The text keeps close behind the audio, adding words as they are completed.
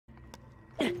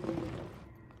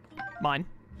Mine.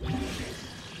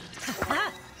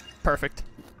 Perfect.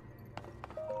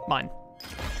 Mine.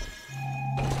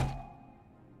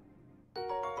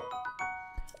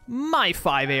 My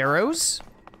 5 arrows.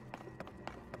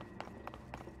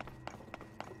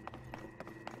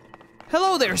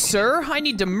 Hello there, sir. I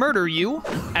need to murder you,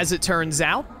 as it turns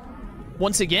out.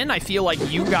 Once again, I feel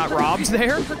like you got robbed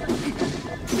there.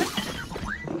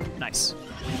 Nice.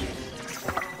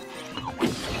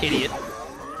 Idiot.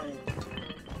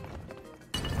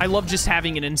 I love just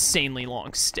having an insanely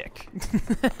long stick.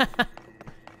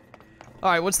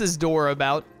 Alright, what's this door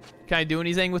about? Can I do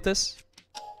anything with this?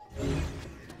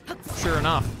 Sure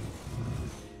enough.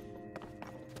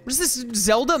 What is this,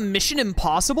 Zelda Mission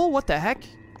Impossible? What the heck?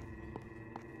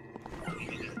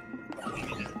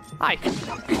 Hi.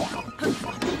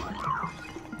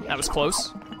 That was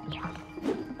close.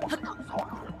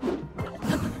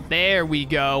 There we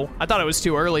go. I thought it was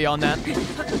too early on that.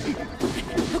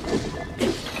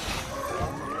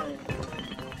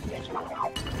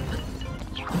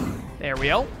 There we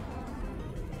go.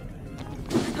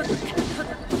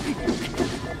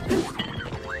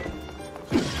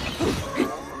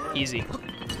 Easy.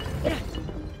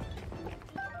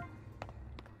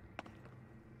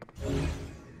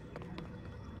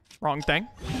 Wrong thing.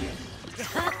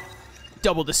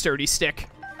 Double the sturdy stick.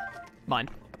 Mine.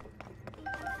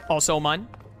 Also mine.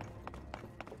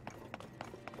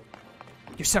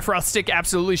 Your Sephiroth stick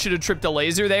absolutely should have tripped a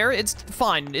laser there. It's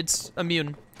fine. It's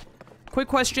immune. Quick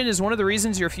question, is one of the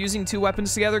reasons you're fusing 2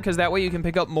 weapons together because that way you can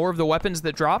pick up more of the weapons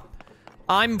that drop?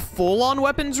 I'm full on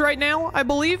weapons right now, I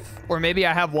believe. Or maybe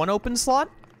I have 1 open slot.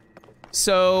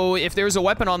 So if there's a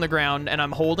weapon on the ground and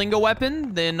I'm holding a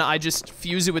weapon, then I just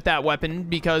fuse it with that weapon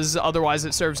because otherwise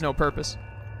it serves no purpose.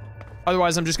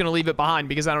 Otherwise, I'm just going to leave it behind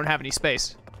because I don't have any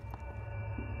space.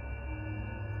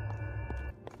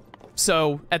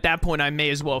 So at that point, I may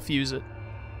as well fuse it.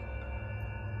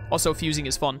 Also, fusing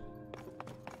is fun.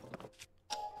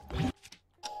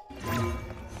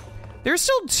 There's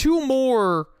still 2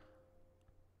 more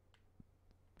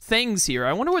things here.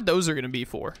 I wonder what those are going to be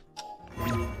for.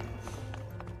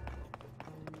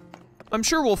 I'm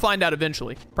sure we'll find out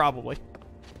eventually. Probably.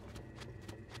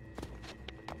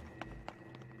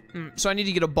 So I need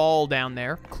to get a ball down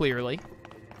there, clearly.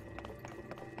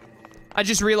 I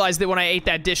just realized that when I ate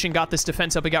that dish and got this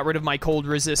defense up, it got rid of my cold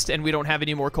resist, and we don't have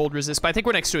any more cold resist. But I think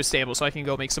we're next to a stable, so I can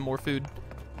go make some more food.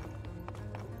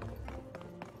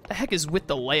 The heck is with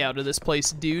the layout of this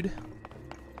place, dude?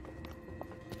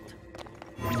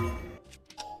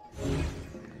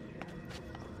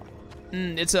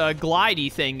 It's a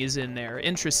glidey thing is in there.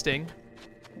 Interesting.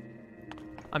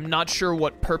 I'm not sure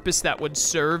what purpose that would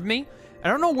serve me. I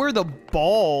don't know where the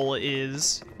ball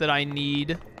is that I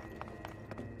need.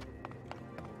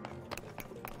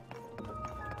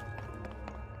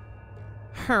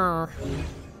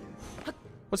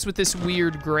 What's with this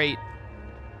weird grate?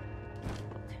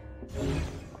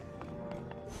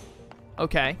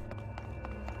 Okay.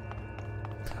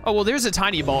 Oh, well, there's a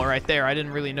tiny ball right there. I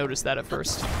didn't really notice that at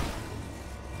first.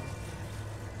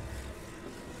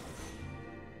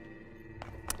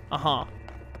 Uh-huh.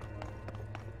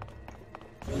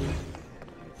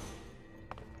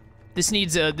 This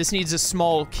needs a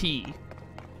small key.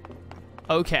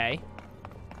 Okay.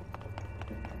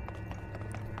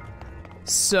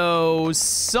 So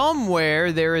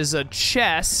somewhere there is a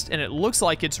chest, and it looks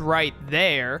like it's right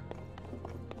there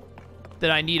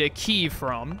that I need a key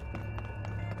from.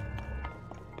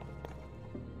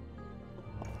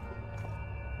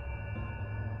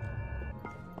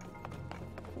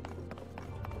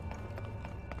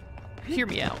 Hear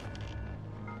me out.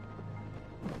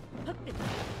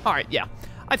 Alright, yeah.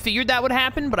 I figured that would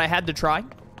happen, but I had to try.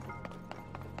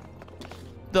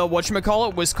 The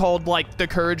whatchamacallit was called, like, the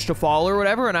courage to fall or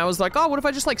whatever, and I was like, oh, what if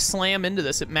I just, like, slam into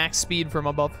this at max speed from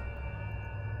above?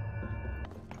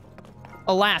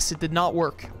 Alas, it did not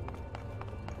work.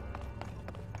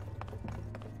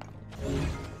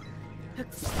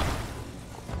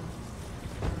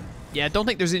 Yeah, I don't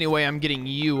think there's any way I'm getting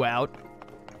you out.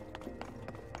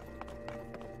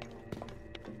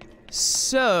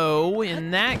 So,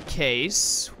 in that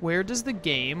case, where does the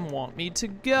game want me to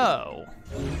go?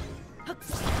 I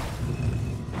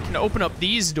can open up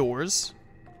these doors.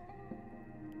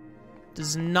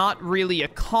 Does not really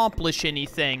accomplish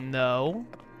anything, though.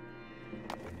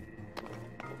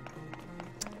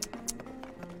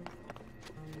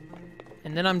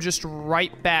 And then I'm just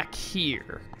right back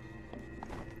here.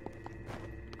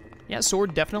 Yeah,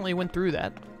 sword definitely went through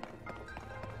that.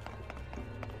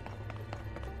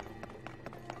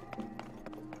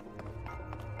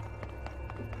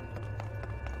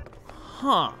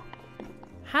 Huh.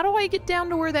 How do I get down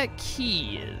to where that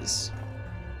key is?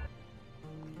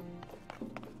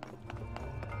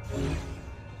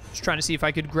 Just trying to see if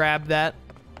I could grab that.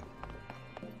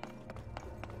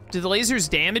 Do the lasers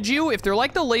damage you? If they're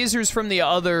like the lasers from the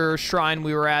other shrine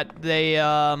we were at, they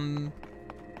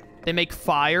make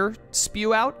fire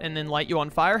spew out and then light you on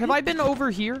fire. Have I been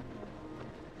over here?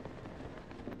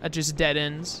 That just dead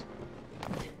ends.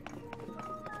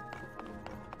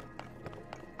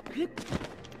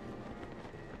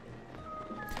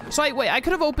 So wait, I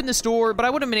could have opened this door, but I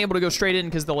wouldn't have been able to go straight in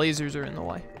because the lasers are in the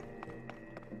way.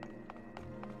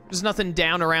 There's nothing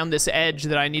down around this edge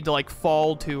that I need to, like,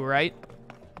 fall to, right?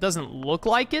 Doesn't look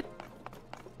like it.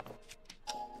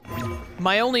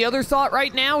 My only other thought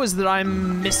right now is that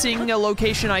I'm missing a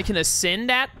location I can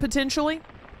ascend at, potentially.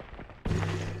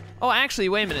 Oh, actually,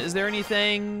 wait a minute. Is there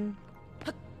anything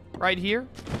right here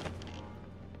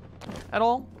at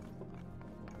all?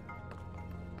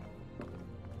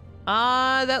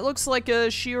 That looks like a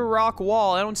sheer rock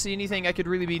wall. I don't see anything I could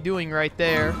really be doing right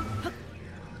there.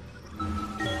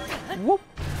 Whoop.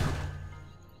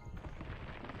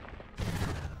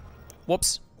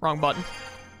 Whoops, wrong button.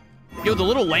 Yo, the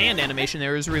little land animation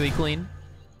there is really clean.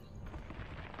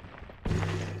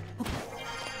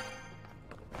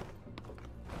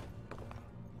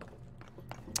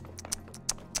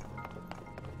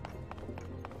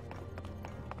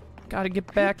 Gotta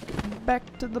get back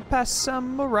to the past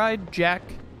samurai jack.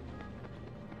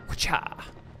 Wha-cha.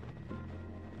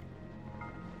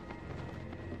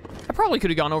 I probably could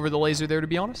have gone over the laser there, to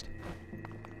be honest.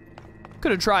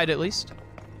 Could have tried, at least.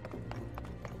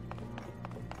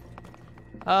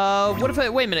 What if I...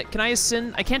 Wait a minute, can I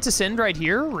ascend? I can't ascend right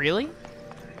here? Really?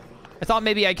 I thought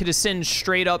maybe I could ascend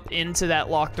straight up into that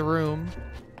locked room.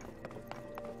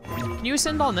 Can you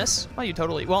ascend on this? Oh, you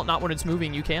totally... Well, not when it's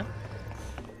moving, you can.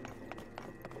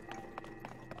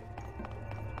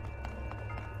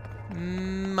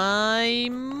 I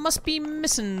must be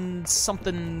missing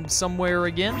something somewhere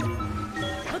again.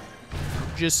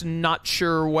 Just not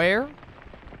sure where.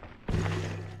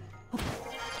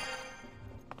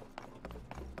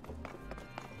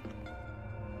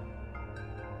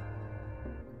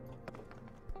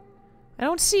 I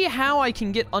don't see how I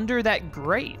can get under that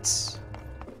grate.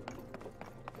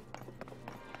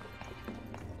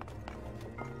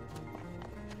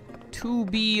 To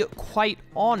be quite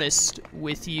honest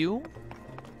with you,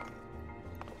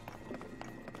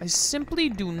 I simply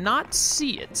do not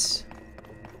see it.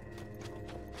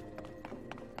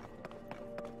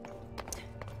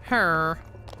 Her.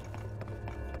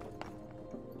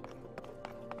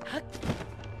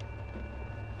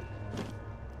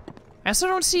 I also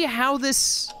don't see how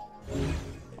this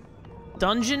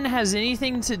dungeon has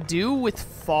anything to do with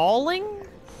falling?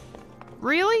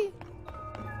 Really?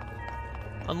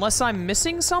 Unless I'm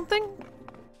missing something?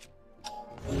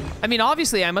 I mean,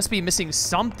 obviously I must be missing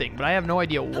something, but I have no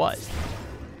idea what.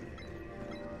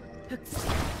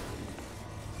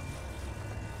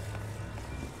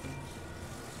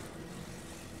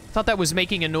 Thought that was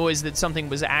making a noise that something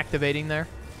was activating there.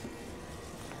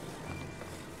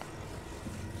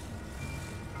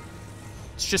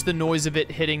 It's just the noise of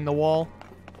it hitting the wall.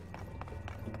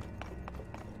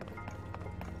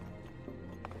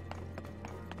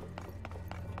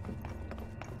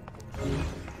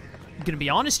 I'm gonna be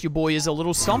honest, your boy is a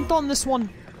little stumped on this one.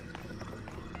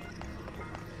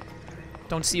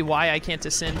 Don't see why I can't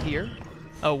ascend here.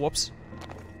 Oh, whoops.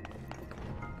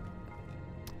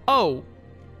 Oh.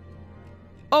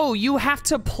 Oh, you have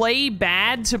to play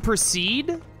bad to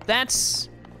proceed? That's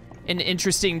an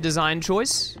interesting design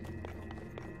choice.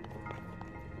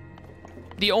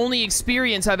 The only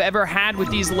experience I've ever had with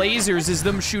these lasers is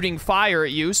them shooting fire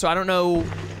at you, so I don't know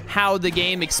how the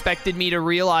game expected me to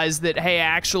realize that, hey,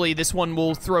 actually, this one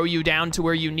will throw you down to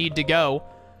where you need to go.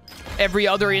 Every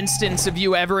other instance of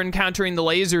you ever encountering the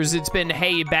lasers, it's been,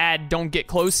 hey, bad, don't get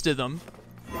close to them.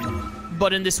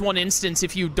 But in this one instance,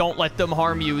 if you don't let them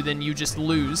harm you, then you just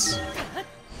lose.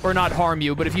 Or not harm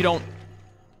you, but if you don't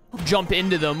jump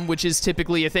into them, which is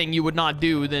typically a thing you would not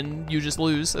do, then you just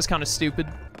lose. That's kind of stupid.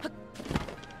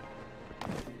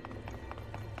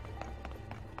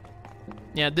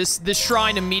 Yeah, this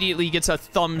shrine immediately gets a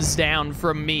thumbs down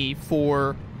from me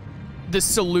for the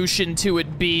solution to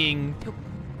it being,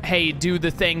 hey, do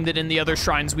the thing that in the other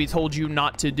shrines we told you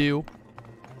not to do.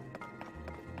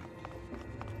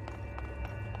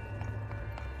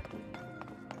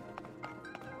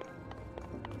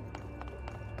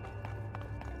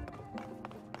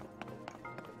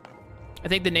 I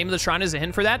think the name of the shrine is a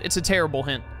hint for that. It's a terrible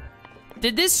hint.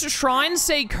 Did this shrine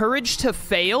say courage to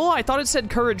fail? I thought it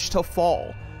said courage to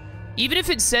fall. Even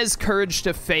if it says courage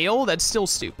to fail, that's still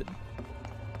stupid.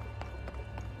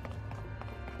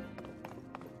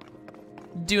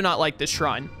 do not like this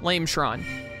shrine. Lame shrine.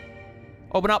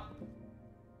 Open up.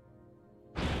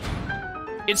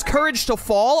 It's courage to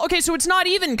fall? Okay, so it's not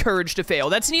even courage to fail.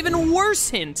 That's an even worse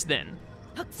hint, then.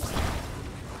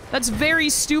 That's very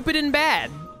stupid and bad.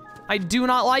 I do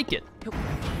not like it.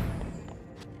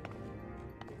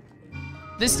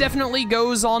 This definitely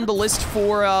goes on the list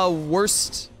for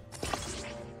worst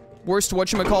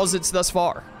whatchamacallits thus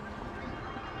far.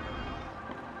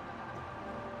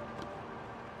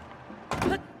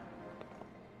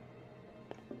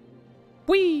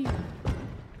 Whee!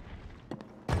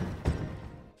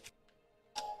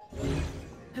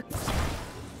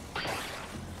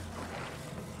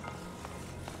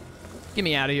 Get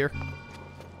me out of here.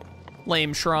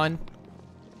 Lame shrine.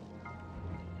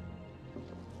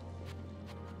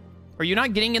 Are you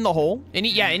not getting in the hole?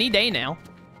 Any day now.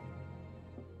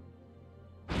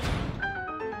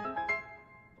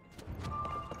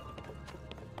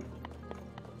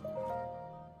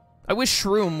 I wish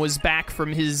Shroom was back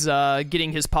from his,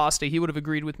 getting his pasta. He would have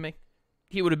agreed with me.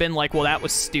 He would have been like, well, that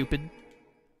was stupid.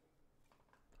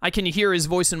 I can hear his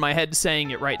voice in my head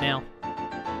saying it right now.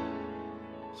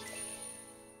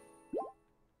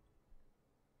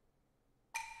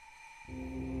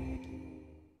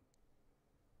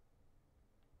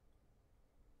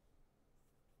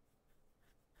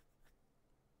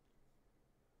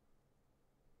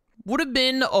 Would have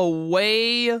been a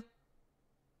way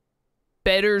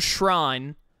better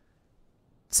shrine,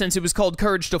 since it was called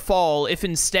Courage to Fall, if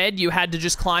instead you had to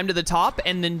just climb to the top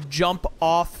and then jump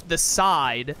off the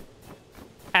side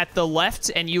at the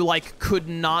left, and you, like, could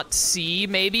not see,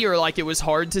 maybe, or, like, it was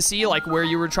hard to see, like, where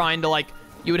you were trying to, like,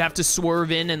 you would have to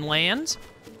swerve in and land,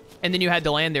 and then you had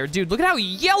to land there. Dude, look at how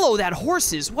yellow that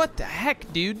horse is. What the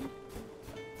heck, dude?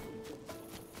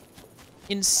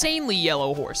 Insanely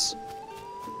yellow horse.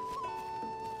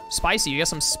 Spicy, you got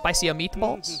some spicy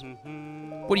meatballs?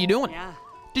 What are you doing? Yeah.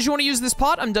 Did you want to use this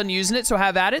pot? I'm done using it, so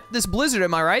have at it. This blizzard,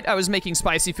 am I right? I was making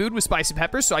spicy food with spicy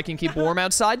peppers so I can keep warm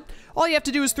outside. All you have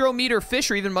to do is throw meat or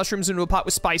fish or even mushrooms into a pot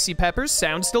with spicy peppers.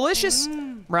 Sounds delicious.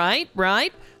 Right,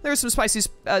 right. There are some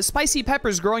spicy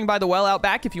peppers growing by the well out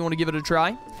back if you want to give it a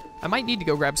try. I might need to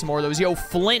go grab some more of those. Yo,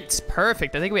 flint.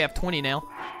 Perfect. I think we have 20 now.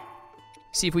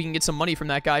 See if we can get some money from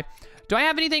that guy. Do I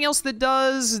have anything else that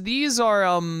does? These are,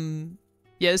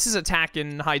 yeah, this is attack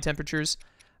in high temperatures.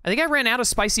 I think I ran out of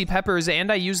spicy peppers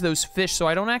and I used those fish, so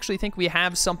I don't actually think we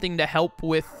have something to help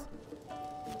with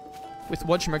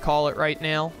whatchamacallit right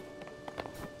now.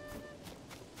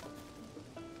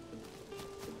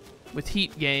 With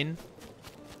heat gain.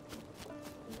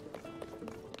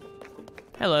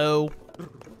 Hello.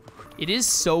 It is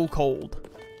so cold.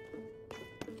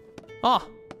 Ah,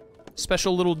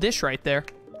 special little dish right there.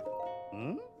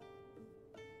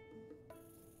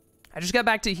 I just got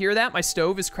back to hear that. My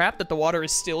stove is crap, that the water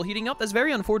is still heating up. That's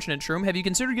very unfortunate, Shroom. Have you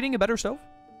considered getting a better stove?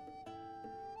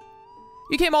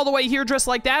 You came all the way here dressed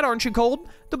like that, aren't you cold?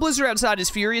 The blizzard outside is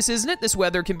furious, isn't it? This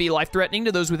weather can be life-threatening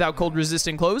to those without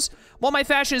cold-resistant clothes. While my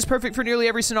fashion is perfect for nearly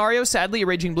every scenario, sadly, a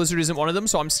raging blizzard isn't one of them,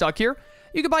 so I'm stuck here.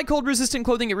 You can buy cold-resistant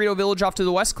clothing at Rito Village off to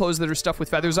the west, clothes that are stuffed with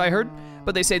feathers, I heard.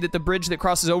 But they say that the bridge that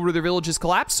crosses over to the village has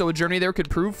collapsed, so a journey there could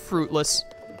prove fruitless.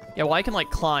 Yeah, well, I can, like,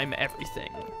 climb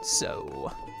everything,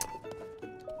 so...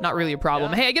 not really a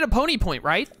problem. Hey, I get a pony point,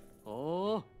 right?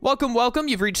 Oh. Welcome, welcome.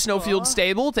 You've reached Snowfield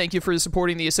Stable. Thank you for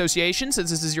supporting the association.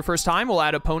 Since this is your first time, we'll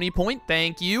add a pony point.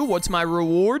 Thank you. What's my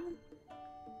reward?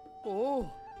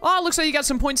 Oh. Oh, looks like you got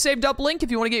some points saved up, Link. If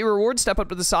you want to get your reward, step up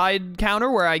to the side counter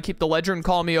where I keep the ledger and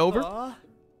call me over.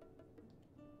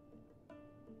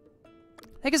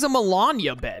 Heck is a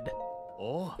Melania bed.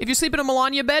 Oh. If you sleep in a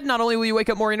Melania bed, not only will you wake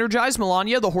up more energized,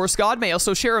 Melania, the horse god, may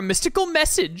also share a mystical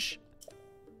message.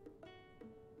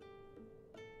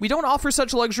 We don't offer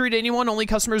such luxury to anyone. Only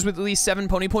customers with at least 7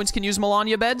 pony points can use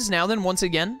Melania beds. Now then, once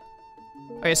again.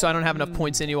 Okay, so I don't have enough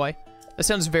points anyway. That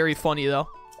sounds very funny, though.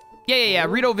 Yeah.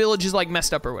 Rito Village is, like,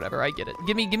 messed up or whatever. I get it.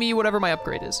 Give me whatever my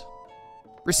upgrade is.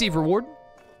 Receive reward.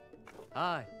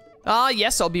 Hi.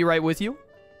 Yes, I'll be right with you.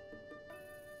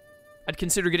 I'd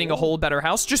consider getting a whole better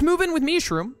house. Just move in with me,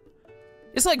 Shroom.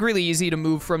 It's, like, really easy to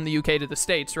move from the UK to the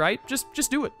States, right? Just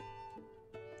do it.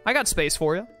 I got space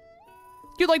for you.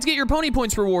 You'd like to get your pony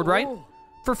points reward, right?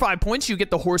 For 5 points, you get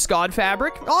the horse god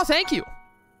fabric. Oh, thank you.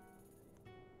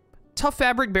 Tough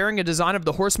fabric bearing a design of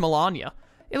the horse Melania.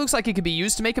 It looks like it could be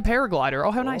used to make a paraglider.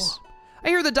 Oh, how nice. I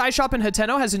hear the dye shop in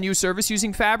Hateno has a new service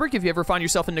using fabric. If you ever find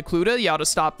yourself in Necluda, you ought to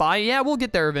stop by. Yeah, we'll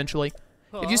get there eventually.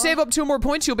 If you save up 2 more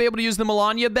points, you'll be able to use the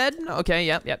Melania bed. Okay,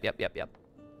 yep.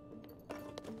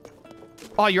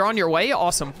 Oh, you're on your way?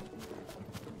 Awesome.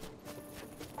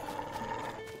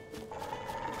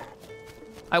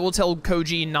 I will tell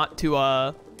Koji not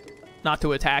to not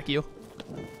to attack you.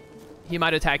 He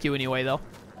might attack you anyway, though.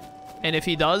 And if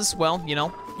he does, well, you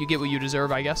know, you get what you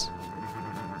deserve, I guess.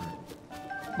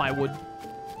 My wood.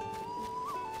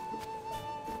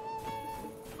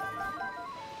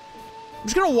 I'm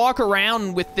just gonna walk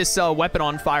around with this weapon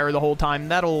on fire the whole time.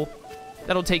 That'll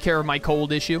take care of my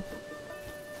cold issue.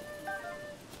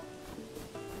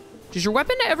 Does your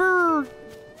weapon ever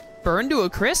burn to a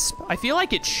crisp? I feel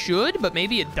like it should, but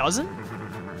maybe it doesn't.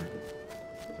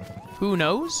 Who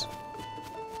knows?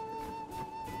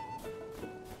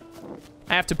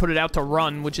 I have to put it out to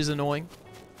run, which is annoying.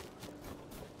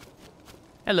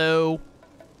 Hello.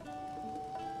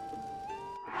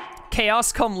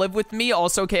 Chaos, come live with me.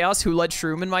 Also, Chaos, who let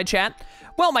Shroom in my chat.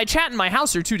 Well, my chat and my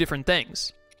house are two different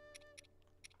things.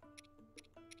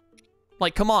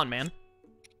 Like, come on, man.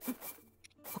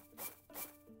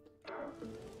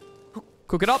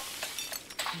 Cook it up.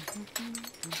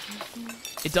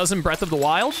 It does in Breath of the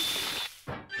Wild.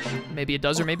 Maybe it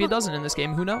does or maybe it doesn't in this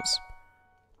game. Who knows?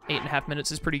 8.5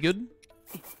 minutes is pretty good.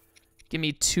 Give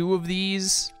me 2 of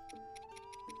these.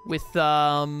 With,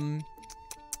 let's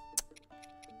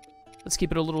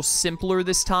keep it a little simpler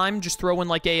this time. Just throw in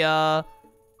like a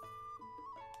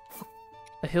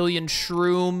Hylian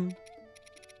shroom.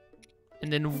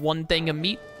 And then 1 thing of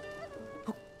meat.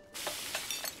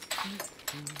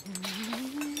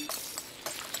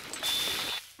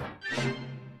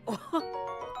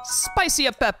 Spicy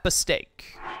a pepper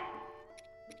steak.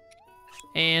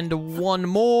 And 1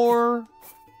 more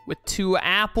with 2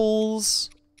 apples.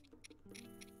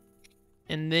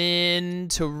 And then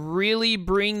to really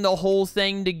bring the whole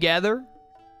thing together,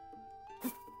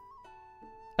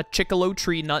 a Chickalo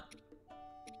tree nut.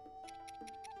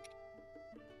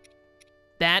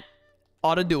 That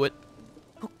ought to do it.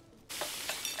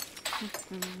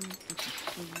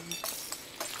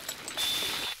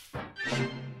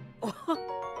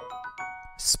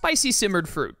 Spicy simmered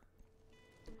fruit.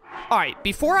 Alright,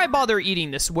 before I bother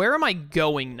eating this, where am I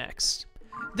going next?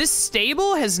 This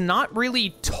stable has not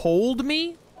really told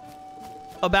me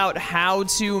about how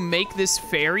to make this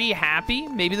fairy happy.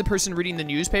 Maybe the person reading the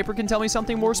newspaper can tell me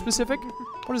something more specific.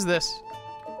 What is this?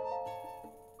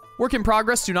 Work in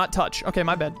progress, do not touch. Okay,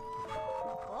 my bad.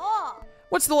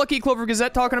 What's the Lucky Clover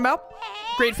Gazette talking about?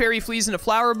 Great fairy flees in a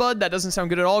flower bud. That doesn't sound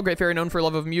good at all. Great fairy known for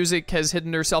love of music has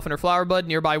hidden herself in her flower bud.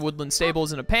 Nearby Woodland Stable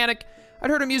is in a panic. I'd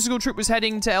heard a musical troupe was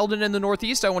heading to Eldon in the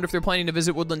northeast. I wonder if they're planning to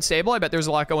visit Woodland Stable. I bet there's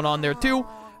a lot going on there too.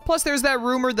 Plus, there's that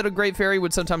rumor that a great fairy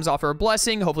would sometimes offer a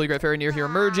blessing. Hopefully, a great fairy near here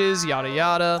emerges. Yada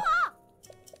yada.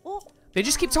 They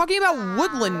just keep talking about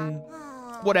Woodland,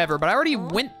 whatever. But I already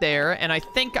went there, and I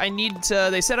think I need to.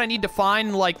 They said I need to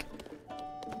find like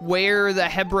where the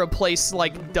Hebra place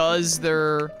like does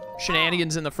their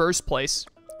shenanigans in the first place.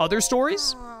 Other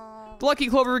stories? The Lucky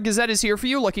Clover Gazette is here for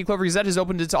you. Lucky Clover Gazette has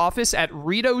opened its office at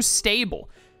Rito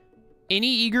Stable. Any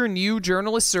eager new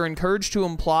journalists are encouraged to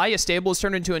imply a stable is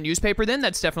turned into a newspaper then.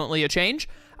 That's definitely a change.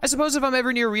 I suppose if I'm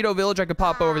ever near Rito Village, I could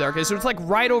pop over there. Okay, so it's like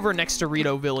right over next to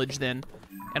Rito Village then.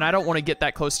 And I don't want to get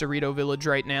that close to Rito Village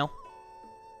right now.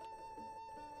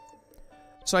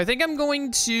 So I think I'm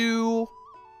going to...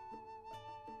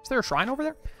 Is there a shrine over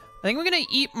there? I think I'm going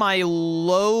to eat my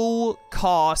low-cost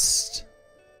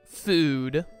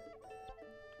food.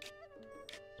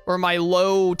 Or my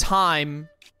low-time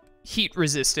heat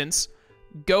resistance.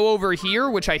 Go over here,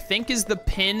 which I think is the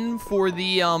pin for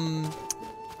the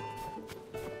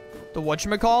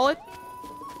whatchamacallit?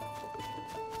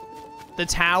 The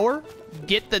tower.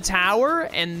 Get the tower,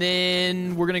 and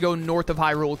then we're going to go north of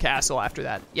Hyrule Castle after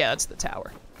that. Yeah, that's the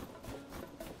tower.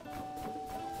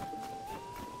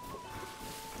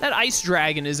 That ice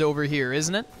dragon is over here,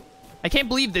 isn't it? I can't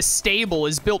believe this stable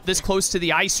is built this close to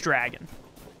the ice dragon.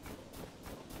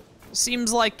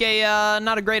 Seems like a,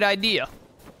 not a great idea,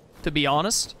 to be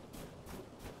honest.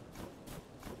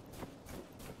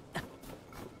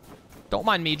 Don't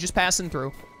mind me, just passing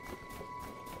through.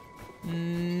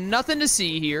 Nothing to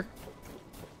see here.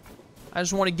 I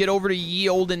just want to get over to Ye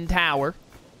Olden Tower.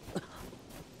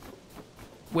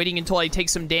 Waiting until I take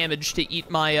some damage to eat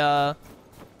my,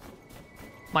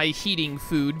 my heating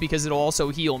food, because it'll also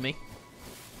heal me.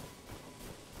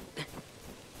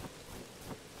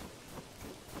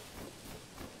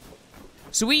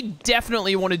 So we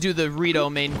definitely want to do the Rito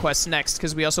main quest next,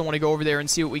 because we also want to go over there and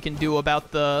see what we can do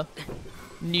about the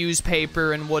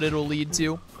newspaper and what it'll lead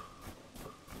to.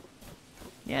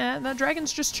 Yeah, that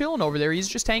dragon's just chilling over there. He's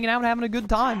just hanging out and having a good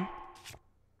time.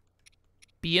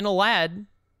 Being a lad.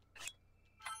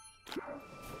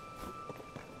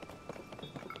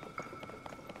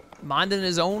 Minding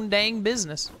his own dang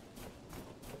business.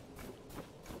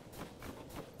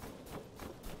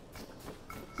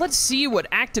 Let's see what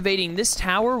activating this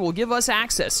tower will give us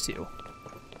access to.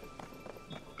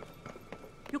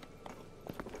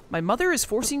 My mother is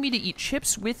forcing me to eat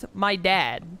chips with my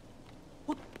dad.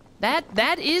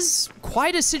 That is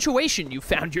quite a situation you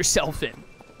found yourself in.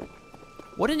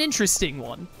 What an interesting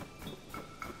one.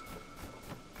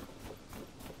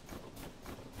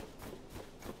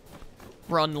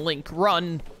 Run, Link,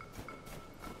 run.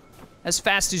 As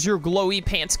fast as your glowy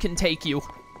pants can take you.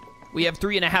 We have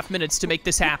 3.5 minutes to make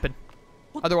this happen.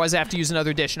 Otherwise, I have to use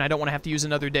another dish, and I don't want to have to use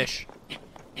another dish.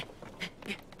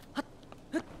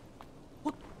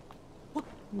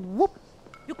 Whoop.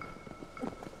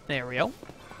 There we go.